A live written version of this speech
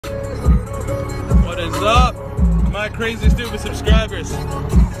my crazy stupid subscribers.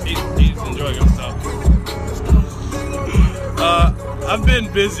 He's enjoying himself. I've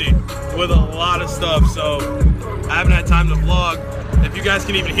been busy with a lot of stuff, so I haven't had time to vlog, if you guys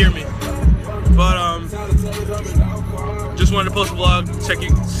can even hear me. But just wanted to post a vlog,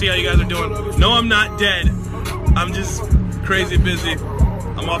 see how you guys are doing. No, I'm not dead. I'm just crazy busy.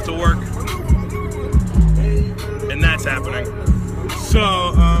 I'm off to work, and that's happening.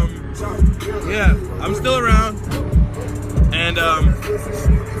 So yeah, I'm still around, and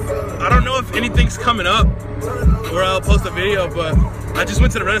I don't know if anything's coming up where I'll post a video, but I just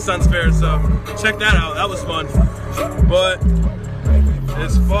went to the Renaissance Fair, so check that out. That was fun. But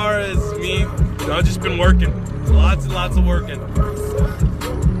as far as me, I've just been working, lots and lots of working.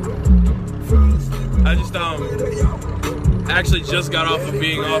 I just actually just got off of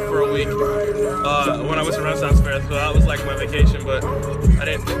being off for a week when I went to Renaissance Fair, so that was like my vacation, but I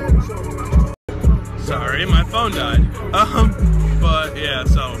didn't. Sorry, my phone died. But yeah,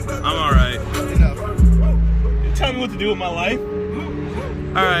 so I'm alright. Tell me what to do with my life.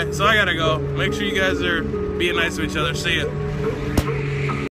 Alright, so I gotta go. Make sure you guys are being nice to each other. See ya.